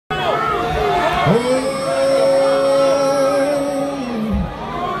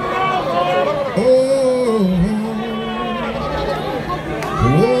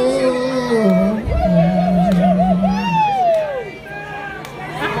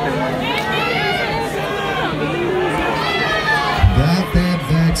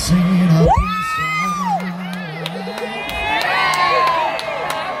vaccine up inside.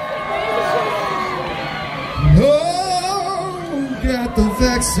 Oh, got the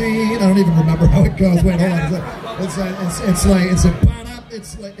vaccine. I don't even remember how it goes. Wait, hold on.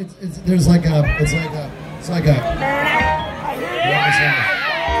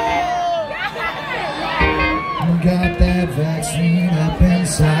 Got that vaccine up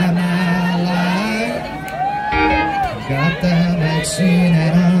inside my life. Got that vaccine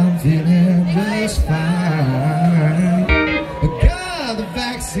and I'm feeling just fine. Got the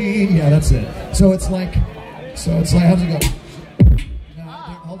vaccine. Yeah, that's it. So it's like, how's it go? No,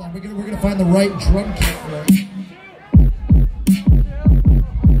 hold on. We're gonna find the right drum kit for it.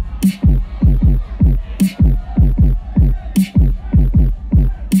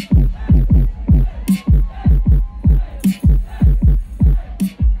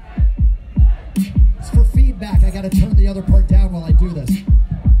 I gotta turn the other part down while I do this.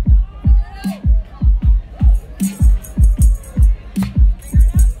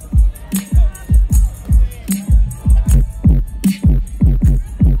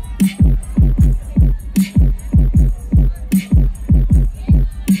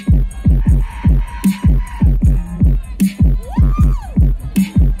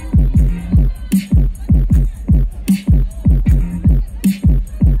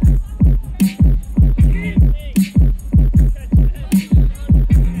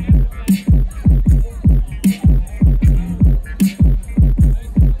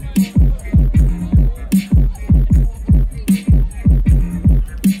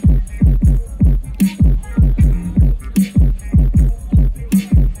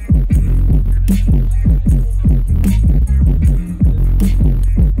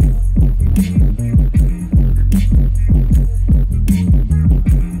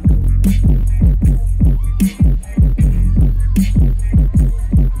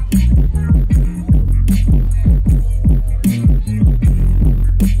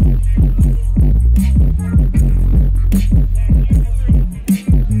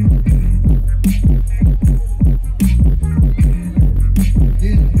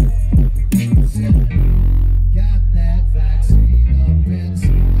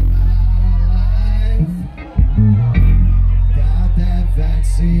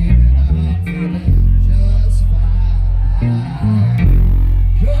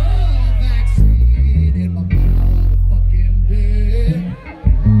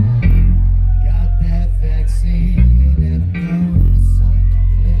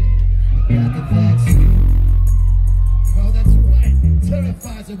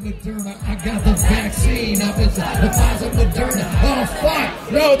 Moderna, I got the vaccine up inside. The Pfizer Moderna. Oh,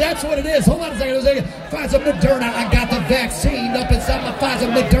 fuck. No, that's what it is. Hold on a second. Pfizer Moderna, I got the vaccine up inside my Pfizer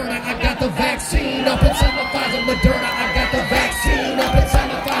Moderna.